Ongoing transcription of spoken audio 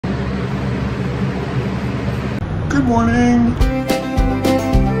Good morning.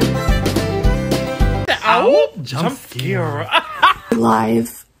 Ow! Jump scare.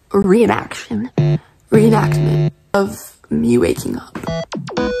 Live reenactment of me waking up.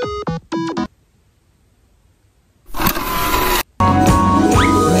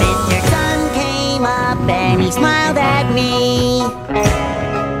 Mr. Sun came up and he smiled at me.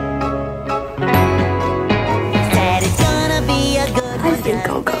 Said it's gonna be a good I think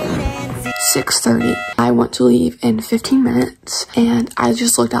I'll go. 6:30. I want to leave in 15 minutes and I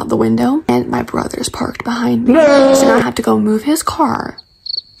just looked out the window and my brother's parked behind me. So now I have to go move his car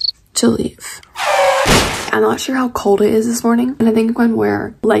to leave. I'm not sure how cold it is this morning and I think I'm going to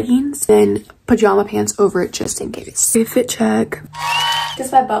wear leggings and pajama pants over it just in case. Fit check.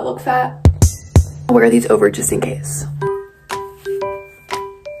 Does my butt look fat? I'll wear these over just in case.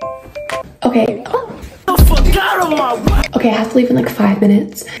 Okay. Oh. Okay, I have to leave in like 5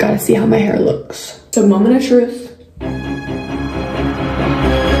 minutes. Gotta see how my hair looks. So moment of truth.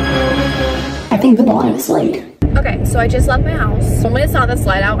 I think the ball is late. Okay, so I just left my house. Normally it's not this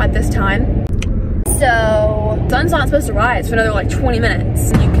light out at this time. So, sun's not supposed to rise for another like 20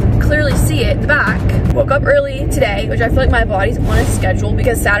 minutes. You can clearly see it in the back. Woke up early today, which I feel like my body's on a schedule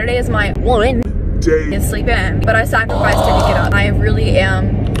because Saturday is my one day to sleep in. But I sacrificed it to get up. I really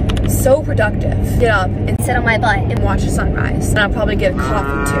am so productive. Get up and sit on my butt and watch the sunrise. And I'll probably get a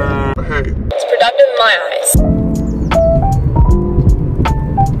coffee too. Hey. It's productive in my eyes.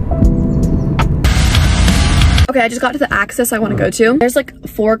 Okay, I just got to the access I want to go to. There's like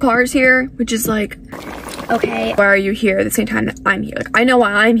 4 cars here, which is like, okay, why are you here at the same time that I'm here? Like, I know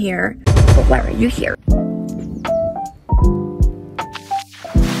why I'm here, but why are you here?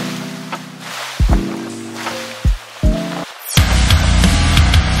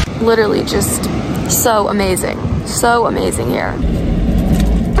 Literally just so amazing here.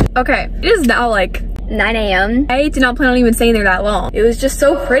 Okay, it is now like 9 a.m. I did not plan on even staying there that long. It was just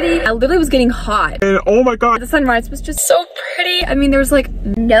so pretty. I literally was getting hot. And oh my god, the sunrise was just so pretty. I mean, there was like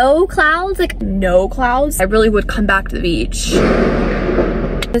no clouds, I really would come back to the beach.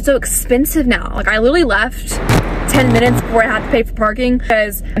 It's so expensive now. Like I literally left 10 minutes before I had to pay for parking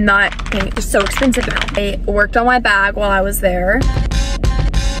because I'm not paying. It's just so expensive now. I worked on my bag while I was there.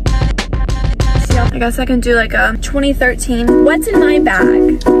 I guess I can do like a 2013. What's in my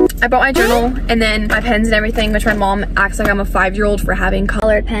bag? I brought my journal and then my pens and everything, which my mom acts like I'm a 5-year-old for having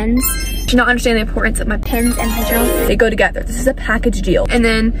colored pens. She does not understand the importance of my pens and my journal. They go together. This is a package deal. And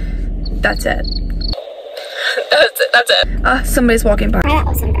then that's it. That's it. Somebody's walking by. That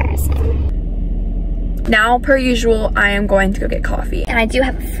was embarrassing. Now, per usual, I am going to go get coffee. And I do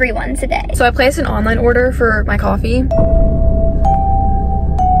have a free one today. So I placed an online order for my coffee.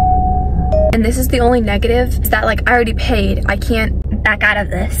 And this is the only negative, is that like I already paid. I can't back out of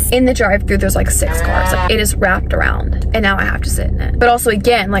this. In the drive-thru, there's like 6 cars. Like it is wrapped around and now I have to sit in it. But also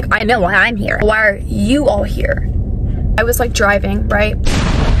again, like I know why I'm here. Why are you all here? I was like driving, right?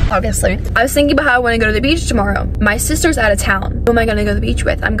 Obviously. I was thinking about how I want to go to the beach tomorrow. My sister's out of town. Who am I going to go to the beach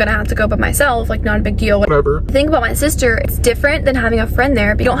with? I'm going to have to go by myself. Like not a big deal. whatever. The thing about my sister, it's different than having a friend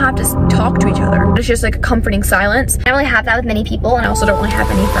there, but you don't have to talk to each other. It's just like a comforting silence. I don't really have that with many people, And I also don't really have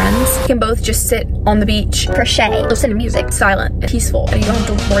any friends. We can both just sit on the beach, crochet, listen to music, silent and peaceful, and you don't have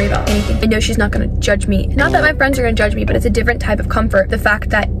to worry about anything. I know she's not going to judge me. Not that my friends are going to judge me, but it's a different type of comfort. The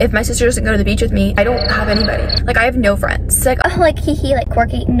fact that if my sister doesn't go to the beach with me, I don't have anybody. Like I have no friends. It's like, oh, like hee hee, like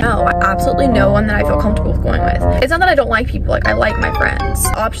quirky. no, absolutely no one that I feel comfortable with going with. It's not that I don't like people, like I like my friends.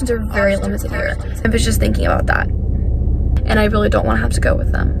 Options are very limited here. I was just thinking about that. And I really don't want to have to go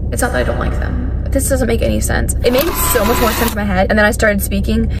with them. It's not that I don't like them. This doesn't make any sense. It made so much more sense in my head, and then I started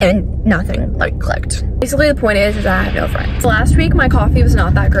speaking and nothing like clicked. Basically the point is that I have no friends. Last week my coffee was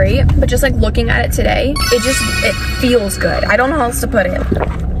not that great, but just like looking at it today, it feels good. I don't know how else to put it.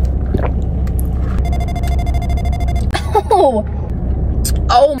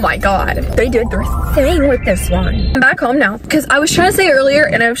 Oh my god, they did their thing with this one. I'm back home now because I was trying to say earlier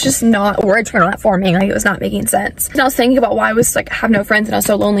and I was just not, words were not forming, like it was not making sense. And I was thinking about why I was like have no friends and I was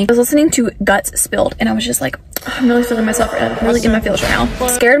so lonely. I was listening to Guts Spilled and I was just like, I'm really feeling myself right now. I'm really in my feels right now.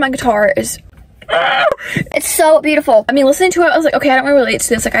 Scared my guitar is, It's so beautiful. I mean, listening to it, I was like, okay, I don't really relate to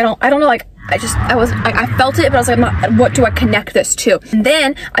this. Like, I don't know, like, I felt it, but I was like, what do I connect this to? And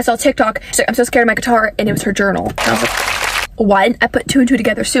then I saw TikTok, she's like, I'm so scared of my guitar, and it was her journal. And I was like, why didn't I put 2 and 2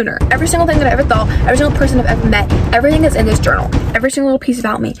 together sooner? Every single thing that I ever thought, every single person I've ever met, everything is in this journal. Every single little piece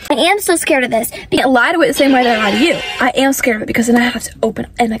about me. I am so scared of this. I can't lie to it the same way that I lie to you. I am scared of it because then I have to open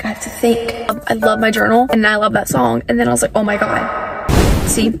and like I have to think. I love my journal and I love that song. And then I was like, oh my god.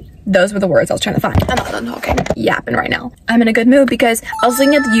 See? Those were the words I was trying to find. I'm not done talking, yapping right now. I'm in a good mood because I was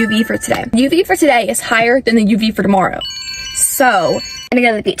looking at the UV for today. UV for today is higher than the UV for tomorrow. So, I'm gonna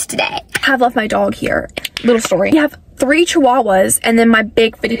go to the beach today. I have left my dog here. Little story. We have 3 chihuahuas and then my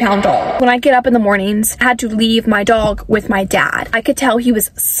big 50-pound dog. When I get up in the mornings, I had to leave my dog with my dad. I could tell he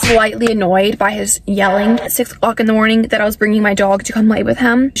was slightly annoyed by his yelling at 6 o'clock in the morning that I was bringing my dog to come lay with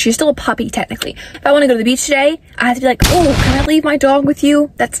him. She's still a puppy, technically. If I want to go to the beach today, I have to be like, oh, can I leave my dog with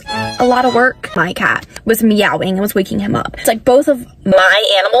you? That's a lot of work. My cat was meowing and was waking him up. It's like both of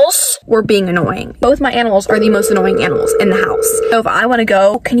my animals were being annoying. Both my animals are the most annoying animals in the house. So if I want to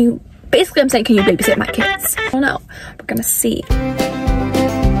go, basically I'm saying, can you babysit my kids? I don't know. We're gonna see.